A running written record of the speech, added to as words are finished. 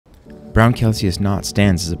Brown calceous knot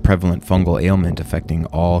stands as a prevalent fungal ailment affecting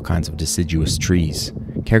all kinds of deciduous trees.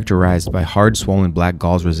 Characterized by hard, swollen black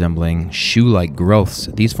galls resembling shoe-like growths,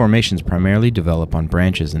 these formations primarily develop on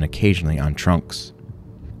branches and occasionally on trunks.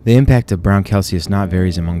 The impact of brown calceous knot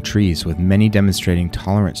varies among trees, with many demonstrating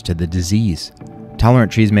tolerance to the disease.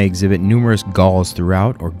 Tolerant trees may exhibit numerous galls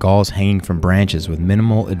throughout or galls hanging from branches with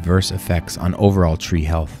minimal adverse effects on overall tree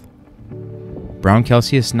health. Brown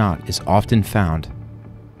calceous knot is often found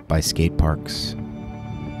by skate parks.